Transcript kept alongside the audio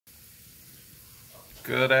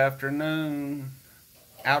Good afternoon,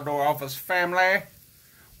 Outdoor Office family.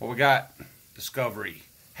 Well, we got discovery,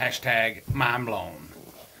 hashtag mind blown.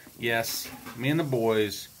 Yes, me and the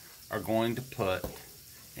boys are going to put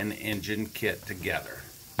an engine kit together.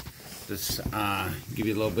 This, give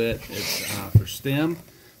you a little bit, it's for STEM,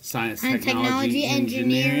 Science, Technology,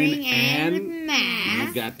 Engineering, and Math.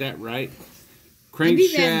 You got that right.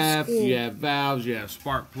 Crankshaft, you have valves, you have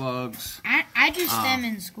spark plugs. I do STEM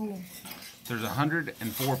in school. There's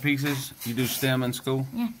 104 pieces. You do STEM in school?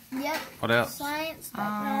 Yeah. Yep. What else? Science,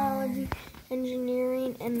 Technology,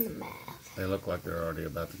 Engineering, and Math. They look like they're already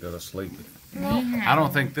about to go to sleep. Nope. I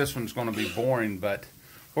don't think this one's going to be boring, but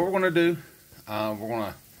what we're going to do, we're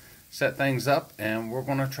going to set things up, and we're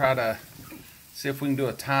going to try to see if we can do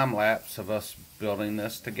a time lapse of us building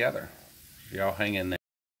this together. Y'all hang in there.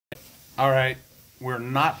 All right, we're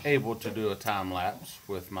not able to do a time lapse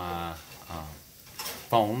with my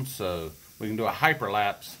phone, so we can do a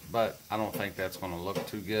hyperlapse, but I don't think that's going to look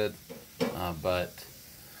too good. But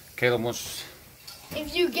Caleb wants.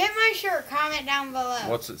 If you get my shirt, comment down below.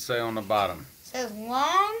 What's it say on the bottom? It says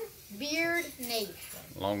Long Beard Nation.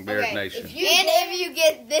 Long Beard Nation. If you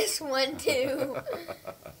get this one too.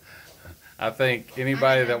 I think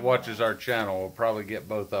anybody that watches our channel will probably get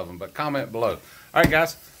both of them, but comment below. All right,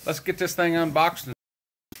 guys, let's get this thing unboxed and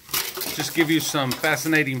just give you some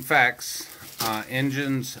fascinating facts.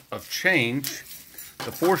 Engines of change.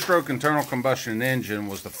 The four-stroke internal combustion engine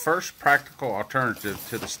was the first practical alternative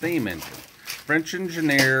to the steam engine. French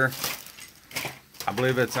engineer, I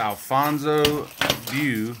believe it's Alphonse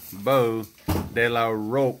Beau de la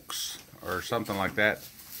Roux, or something like that,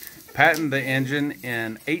 patented the engine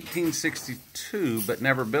in 1862, but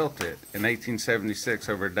never built it. In 1876,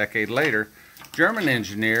 over a decade later, German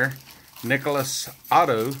engineer Nicholas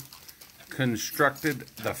Otto constructed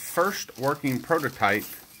the first working prototype,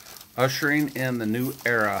 ushering in the new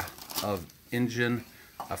era of engine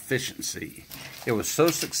efficiency. It was so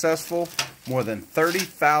successful, more than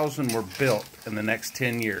 30,000 were built in the next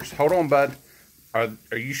 10 years. Hold on, bud. Are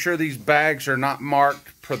you sure these bags are not marked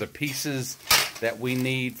for the pieces that we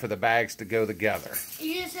need for the bags to go together?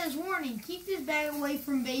 It just says, warning, keep this bag away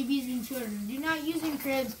from babies and children. Do not use in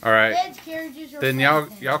cribs, all right, beds, carriages, or then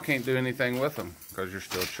y'all can't do anything with them because you're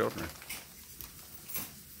still children.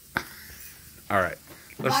 All right,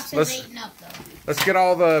 let's get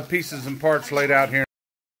all the pieces and parts laid out here.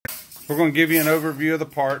 We're going to give you an overview of the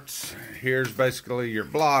parts. Here's basically your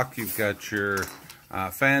block. You've got your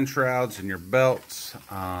fan shrouds and your belts.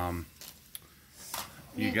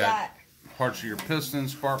 You got parts of your piston,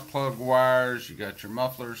 spark plug wires. You got your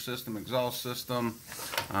muffler system, exhaust system.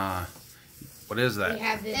 What is that? We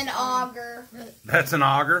have this An auger. That's an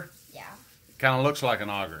auger? Yeah. Kind of looks like an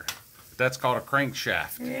auger. That's called a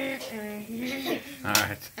crankshaft. All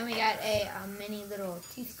right. And we got a mini little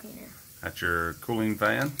teeth cleaner. That's your cooling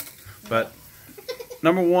fan. But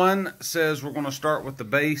number one says we're going to start with the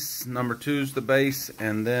base. Number two is the base.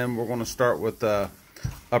 And then we're going to start with the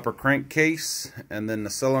upper crankcase. And then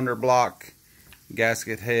the cylinder block,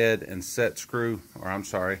 gasket head, and set screw. Or I'm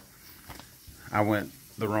sorry, I went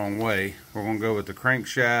the wrong way. We're going to go with the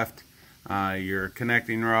crankshaft, your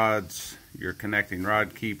connecting rods, your connecting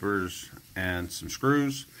rod keepers, and some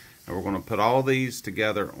screws. And we're going to put all these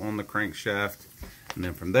together on the crankshaft. And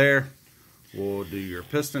then from there, we'll do your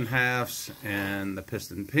piston halves and the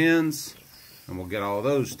piston pins, and we'll get all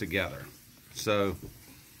those together. So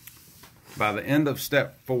by the end of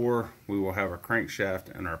step 4, we will have our crankshaft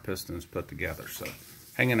and our pistons put together. So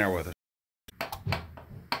hang in there with us.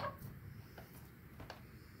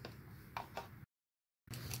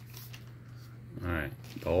 Alright,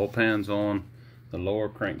 the oil pan's on. The lower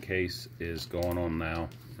crankcase is going on now,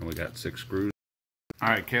 and we got 6 screws.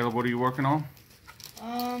 Alright, Caleb, what are you working on?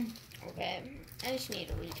 Okay. I just need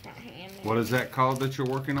to reach my hand. What is that called that you're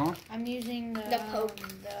working on? I'm using The poke.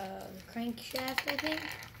 the crankshaft, I think.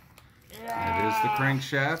 It is the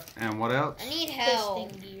crankshaft, and what else? I need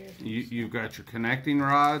help. Piston gears. You've got your connecting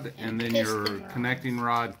rod, and then your piston rod. connecting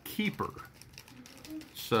rod keeper.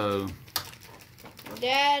 So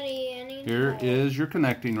Daddy, I need here help. is your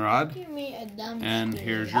connecting rod, Give me a dumb and screw.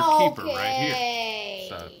 here's your keeper right here.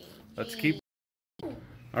 So let's keep.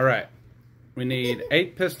 All right, we need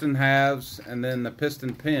 8 piston halves, and then the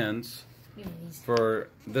piston pins for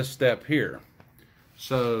this step here.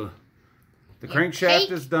 So the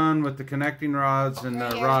crankshaft is done with the connecting rods and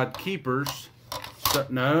the rod keepers. So,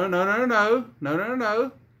 no.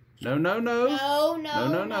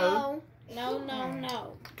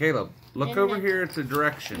 Caleb, look over here at the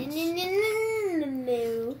directions.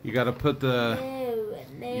 You got to put the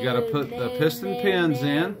piston pins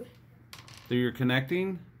in through your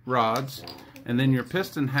connecting rods, and then your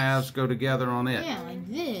piston halves go together on it. Yeah, like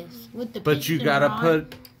this with the. But you piston gotta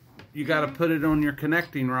rod. put it on your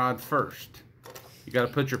connecting rod first. You gotta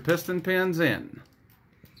put your piston pins in.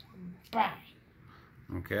 Bang.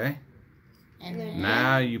 Okay. And then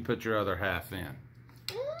Now you put your other half in,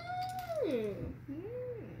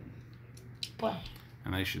 bang.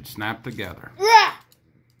 and they should snap together.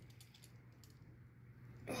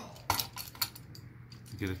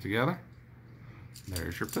 Get it together.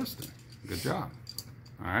 There's your piston. Good job.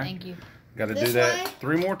 All right. Thank you. Got to do This that way?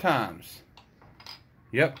 3 more times.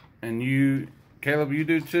 Yep. And you, Caleb, you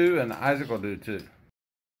do 2, and Isaac will do 2.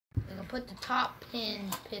 I'm gonna put the top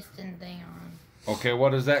pin piston thing on. Okay,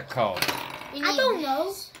 what is that called? I don't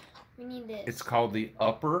know. We need this. It's called the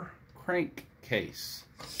upper crankcase.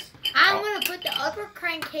 I'm gonna put the upper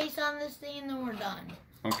crankcase on this thing and then we're done.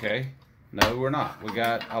 Okay. No, we're not. We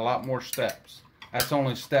got a lot more steps. That's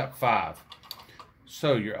only step 5.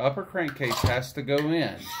 So your upper crankcase has to go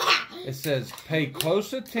in. It says pay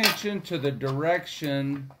close attention to the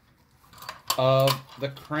direction of the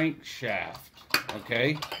crankshaft.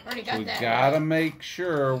 Okay? Already got We that. gotta make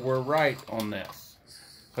sure we're right on this.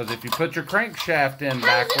 Because if you put your crankshaft in How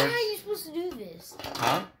backwards, are you supposed to do this?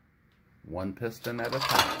 huh? 1 piston at a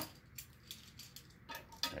time.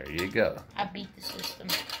 There you go. I beat the system.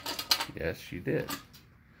 Yes, you did.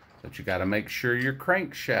 But you got to make sure your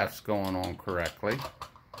crankshaft's going on correctly.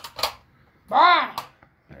 Bang!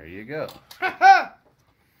 There you go.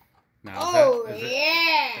 Now, Oh, is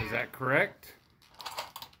yeah. that correct?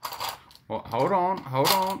 Well, hold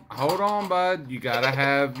on, bud. You got to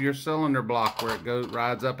have your cylinder block where it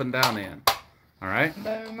rides up and down in. All right?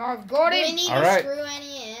 Boom, Marv Do we Gordon. need All to right. screw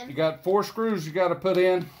any You in? got 4 screws you got to put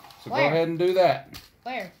in. So go Where? ahead and do that.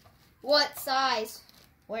 Where? What size?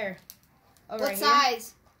 Where? Oh, What right here?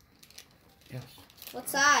 size? Yes. What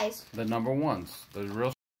size? The number ones. The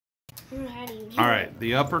real. How do you do All right,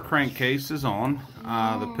 the upper crankcase is on.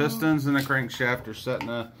 The pistons and the crankshaft are set in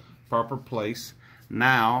a proper place.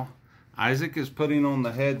 Now, Isaac is putting on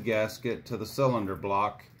the head gasket to the cylinder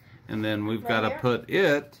block, and then we've got to here? put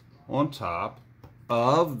it on top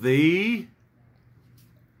of the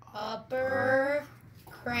Upper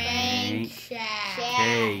crankshaft.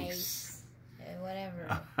 case.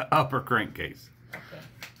 Whatever. Upper crankcase. Okay.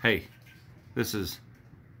 Hey, this is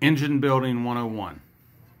Engine Building 101.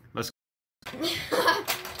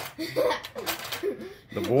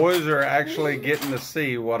 The boys are actually getting to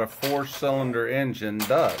see what a 4-cylinder engine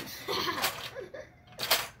does.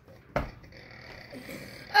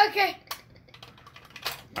 Okay.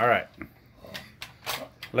 All right.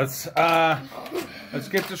 Let's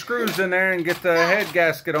get the screws in there and get the head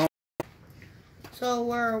gasket on. So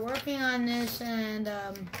we're working on this and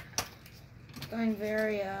going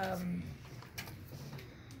very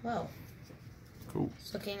well. Cool.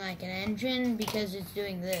 It's looking like an engine because it's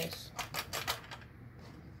doing this.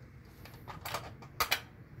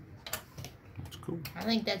 That's cool. I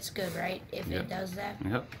think that's good, right? If Yep. it does that.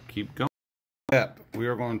 Yep. Keep going. Yep. We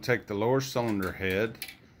are going to take the lower cylinder head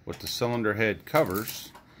with the cylinder head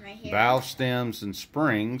covers, Right here. valve stems and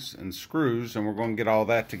springs and screws, and we're going to get all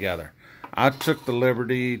that together. I took the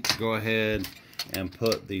liberty to go ahead and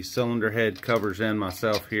put the cylinder head covers in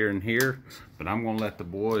myself here and here, but I'm going to let the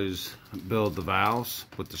boys build the valves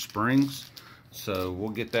with the springs. So we'll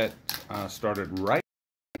get that started right.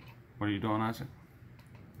 What are you doing, Isaac?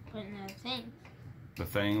 Putting the thing. The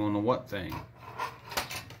thing on the what thing?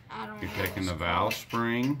 I don't You're know. taking the valve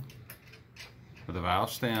spring, or the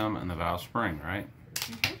valve stem and the valve spring, right?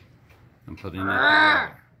 And putting it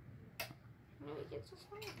together. Let me get this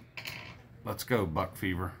one. Let's go, Buck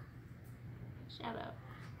Fever. Shut up.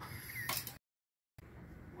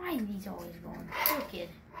 Why are these always going crooked?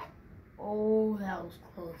 Oh, that was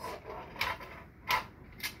close.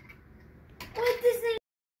 What this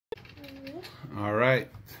thing? All right.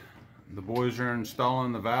 The boys are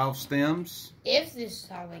installing the valve stems If this is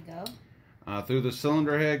how they go. through the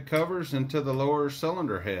cylinder head covers into the lower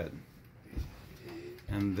cylinder head.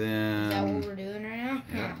 And Is that what then, we're doing right now?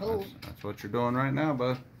 yeah, Oh. that's what you're doing right now,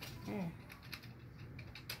 bud. Hmm.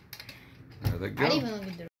 There they I go. didn't even look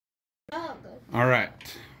at the. Oh, good. All right,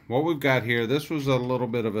 what we've got here, this was a little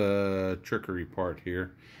bit of a trickery part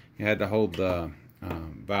here. You had to hold the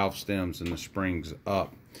valve stems and the springs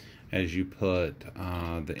up as you put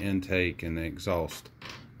the intake and the exhaust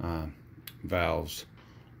valves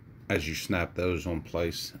as you snap those on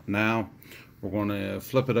place. Now we're going to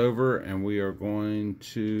flip it over and we are going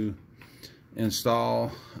to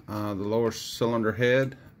install the lower cylinder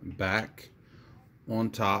head back on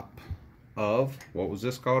top of, what was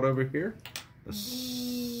this called over here? The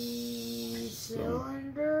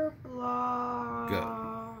Cylinder block.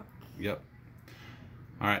 Yep.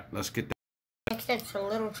 All right, let's get that. Next step's a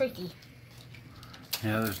little tricky.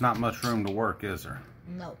 Yeah, there's not much room to work, is there?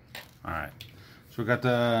 No. All right. So we got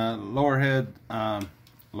the lower head,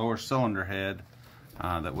 lower cylinder head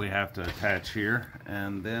that we have to attach here.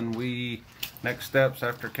 And then next steps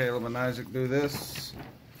after Caleb and Isaac do this,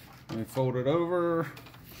 we fold it over.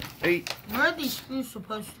 8. Where are these screws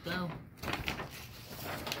supposed to go?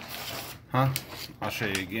 Huh? I'll show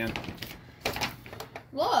you again.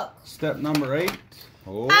 Look. Step number 8.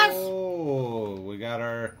 Oh, we got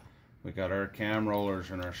our cam rollers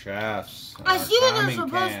and our shafts. And I our see where they're timing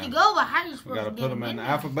supposed cam. to go, but how are you We supposed got to to get put them in there?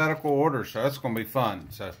 alphabetical order, so that's going to be fun.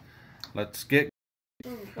 So let's get.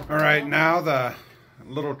 All right, now the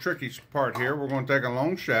little tricky part here. We're going to take a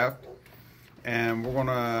long shaft and we're going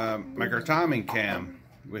to make our timing cam.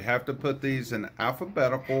 We have to put these in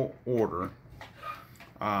alphabetical order,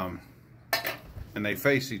 and they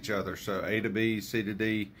face each other. So A to B, C to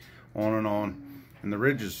D, on and on, and the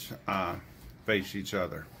ridges face each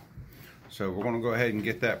other. So we're going to go ahead and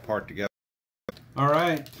get that part together. All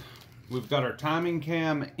right, we've got our timing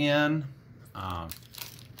cam in,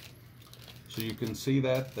 so you can see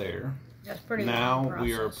that there. That's pretty. Now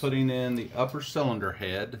we are putting in the upper cylinder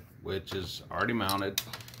head, which is already mounted.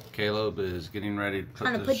 Caleb is getting ready to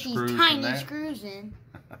trying to the put screws these in tiny there. screws in.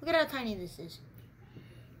 Look at how tiny this is.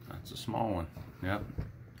 That's a small one. Yep.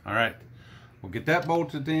 All right, we'll get that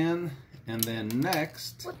bolted in, and then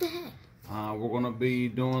next What the heck? we're going to be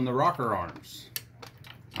doing the rocker arms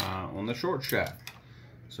on the short shaft.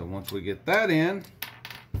 So once we get that in,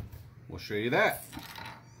 we'll show you that.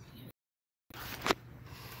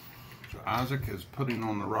 So Isaac is putting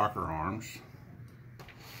on the rocker arms.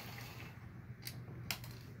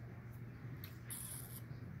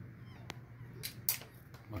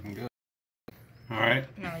 Looking good. All right.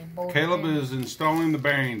 Caleb is installing the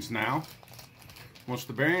bearings now. Once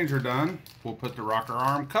the bearings are done, we'll put the rocker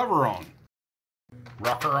arm cover on.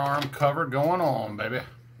 Rocker arm cover going on, baby.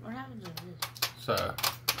 What happens to this? So,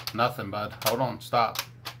 nothing, bud. Hold on, stop.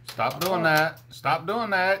 Stop doing that. Stop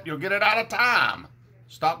doing that. You'll get it out of time.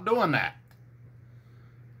 Stop doing that.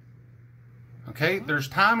 Okay, there's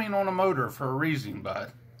timing on a motor for a reason,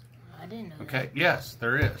 bud. I didn't know. Okay, yes,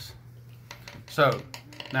 there is. So,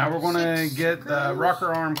 now we're going to get the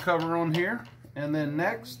rocker arm cover on here. And then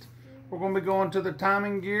next, we're going to be going to the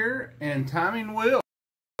timing gear and timing wheel.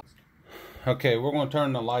 Okay, we're going to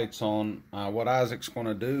turn the lights on. What Isaac's going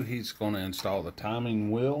to do, he's going to install the timing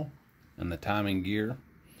wheel and the timing gear.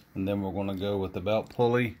 And then we're going to go with the belt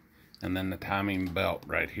pulley and then the timing belt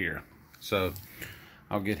right here. So,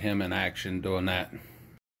 I'll get him in action doing that.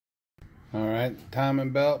 All right, the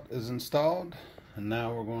timing belt is installed. And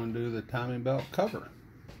now we're going to do the timing belt cover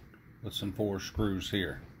with some 4 screws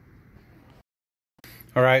here.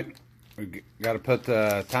 All right, we got to put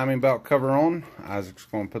the timing belt cover on. Isaac's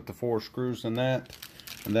going to put the 4 screws in that.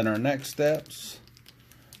 And then our next steps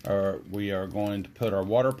are we are going to put our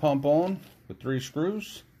water pump on with 3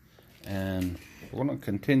 screws. And we're going to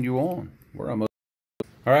continue on. We're almost.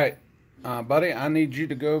 All right, buddy, I need you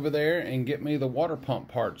to go over there and get me the water pump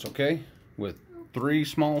parts, okay? With 3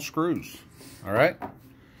 small screws. All right,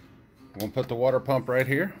 we're going to put the water pump right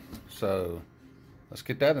here. So let's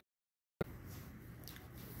get that in.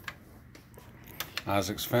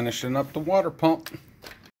 Isaac's finishing up the water pump.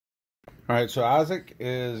 All right, so Isaac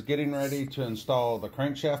is getting ready to install the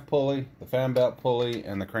crankshaft pulley, the fan belt pulley,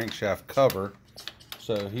 and the crankshaft cover.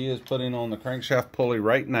 So he is putting on the crankshaft pulley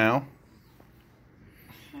right now.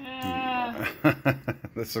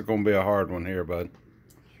 This is going to be a hard one here, bud.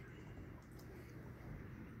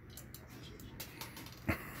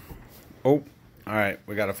 Oh, all right,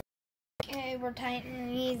 we got to. Okay, we're tightening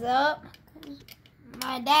these up.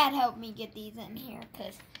 My dad helped me get these in here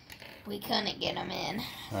because we couldn't get them in.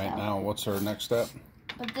 All right, now what's our next step?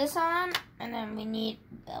 Put this on, and then we need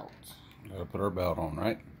belts. Got to put our belt on,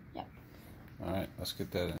 right? Yep. All right, let's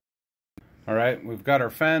get that in. All right, we've got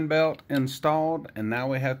our fan belt installed, and now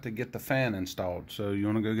we have to get the fan installed. So you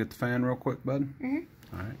want to go get the fan real quick, bud? Mm-hmm.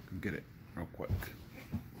 All right, go get it real quick.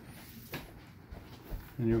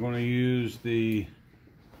 And you're going to use the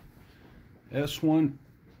S1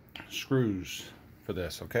 screws for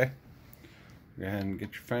this, okay? Go ahead and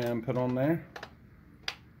get your fan put on there.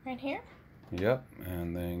 Right here? Yep,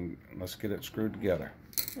 and then let's get it screwed together.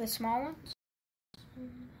 The small ones?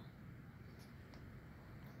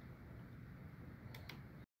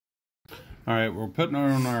 All right, we're putting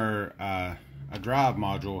on our a drive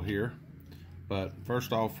module here, but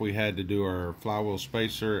first off we had to do our flywheel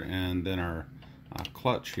spacer and then our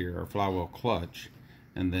clutch here, our flywheel clutch,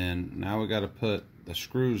 and then now we got to put the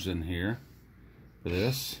screws in here for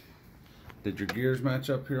this. Did your gears match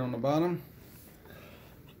up here on the bottom?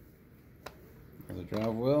 For the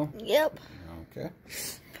drive wheel? Yep. Okay.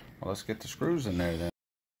 Well, let's get the screws in there then.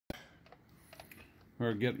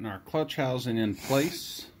 We're getting our clutch housing in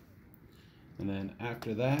place. And then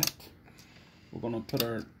after that, we're going to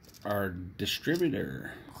put our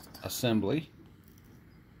distributor assembly.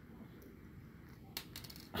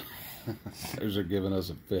 Those are giving us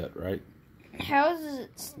a fit, right? How does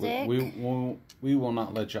it stick? We will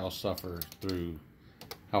not let y'all suffer through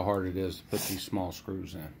how hard it is to put these small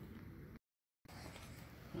screws in.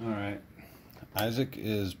 Alright, Isaac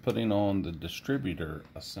is putting on the distributor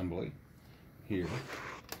assembly here.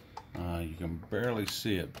 You can barely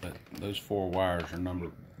see it, but those 4 wires are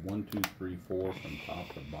numbered 1, 2, 3, 4 from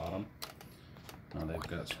top to bottom. They've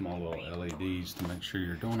got small little LEDs to make sure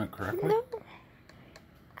you're doing it correctly. No.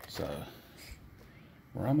 So,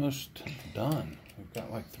 we're almost done. We've got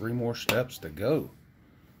like 3 more steps to go.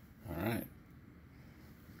 Alright.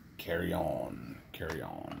 Carry on. Carry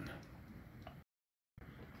on.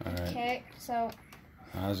 Alright. Okay, so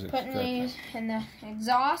Isaac's putting got these in the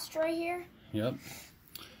exhaust right here. Yep.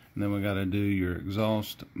 And then we got to do your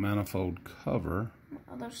exhaust manifold cover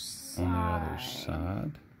Other side. on the other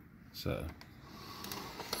side. So,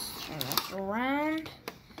 turn this around.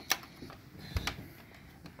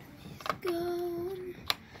 Go.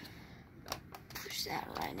 Push that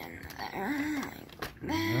right in there, like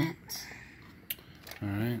that.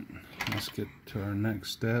 alright. Let's get to our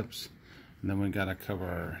next steps. And then we got to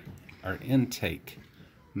cover our intake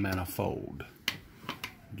manifold.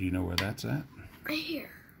 Do you know where that's at? Right here.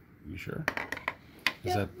 You sure?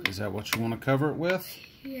 Yep. Is that what you want to cover it with?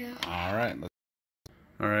 Yeah. Alright.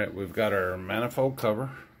 Alright, we've got our manifold cover.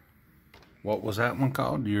 What was that one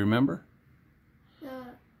called? Do you remember?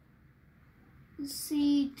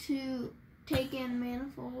 C2 take in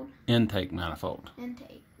manifold. Intake manifold.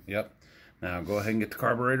 Intake. Yep. Now go ahead and get the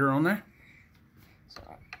carburetor on there. So,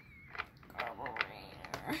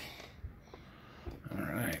 carburetor.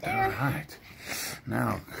 Alright, alright.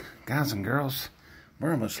 Now, guys and girls,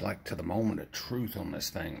 we're almost like to the moment of truth on this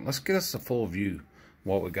thing. Let's get us a full view of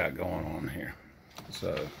what we got going on here.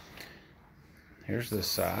 So, here's this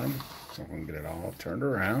side. So we can get it all turned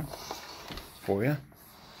around for you.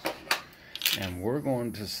 And we're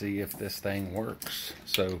going to see if this thing works.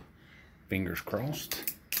 So, fingers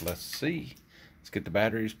crossed. Let's see. Let's get the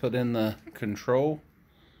batteries put in the control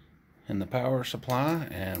and the power supply,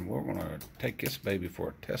 and we're going to take this baby for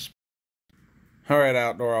a test. Alright,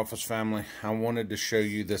 Outdoor Office family, I wanted to show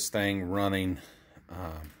you this thing running.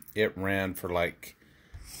 It ran for like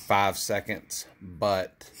 5 seconds,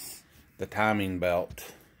 but the timing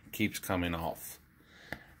belt keeps coming off.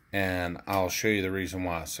 And I'll show you the reason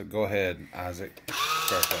why. So go ahead, Isaac,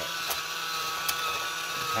 start that.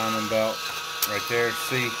 The timing belt right there,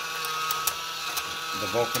 see the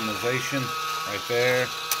vulcanization right there.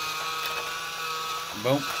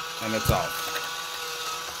 Boom, and it's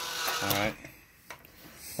off. Alright.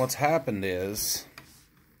 What's happened is,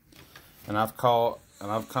 and I've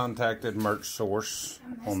contacted Merch Source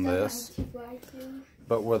on this,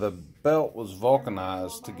 but where the belt was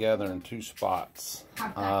vulcanized together in 2 spots,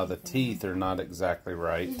 the teeth are not exactly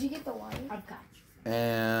right. Did you get the wire? I've got you.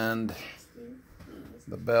 And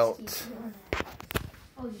the belt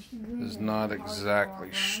is not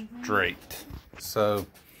exactly straight. So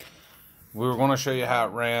we were going to show you how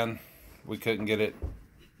it ran. We couldn't get it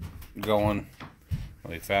going.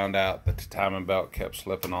 We found out that the timing belt kept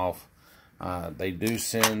slipping off. They do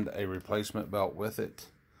send a replacement belt with it.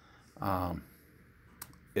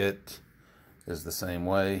 It is the same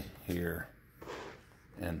way here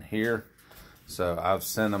and here. So I've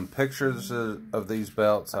sent them pictures of these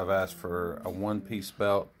belts. I've asked for a 1-piece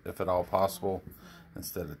belt, if at all possible,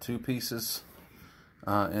 instead of 2 pieces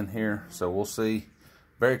in here. So we'll see.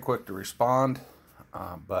 Very quick to respond,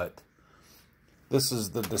 but this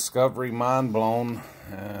is the Discovery Mind Blown,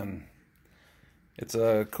 and it's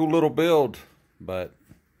a cool little build, but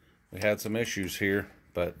we had some issues here.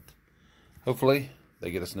 But hopefully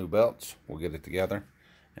they get us new belts, we'll get it together,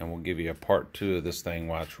 and we'll give you a part 2 of this thing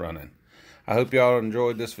while it's running. I hope y'all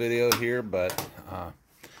enjoyed this video here, but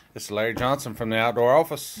this is Larry Johnson from the Outdoor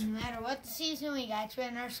Office. No matter what the season, we got you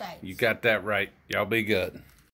in our sights. You got that right. Y'all be good.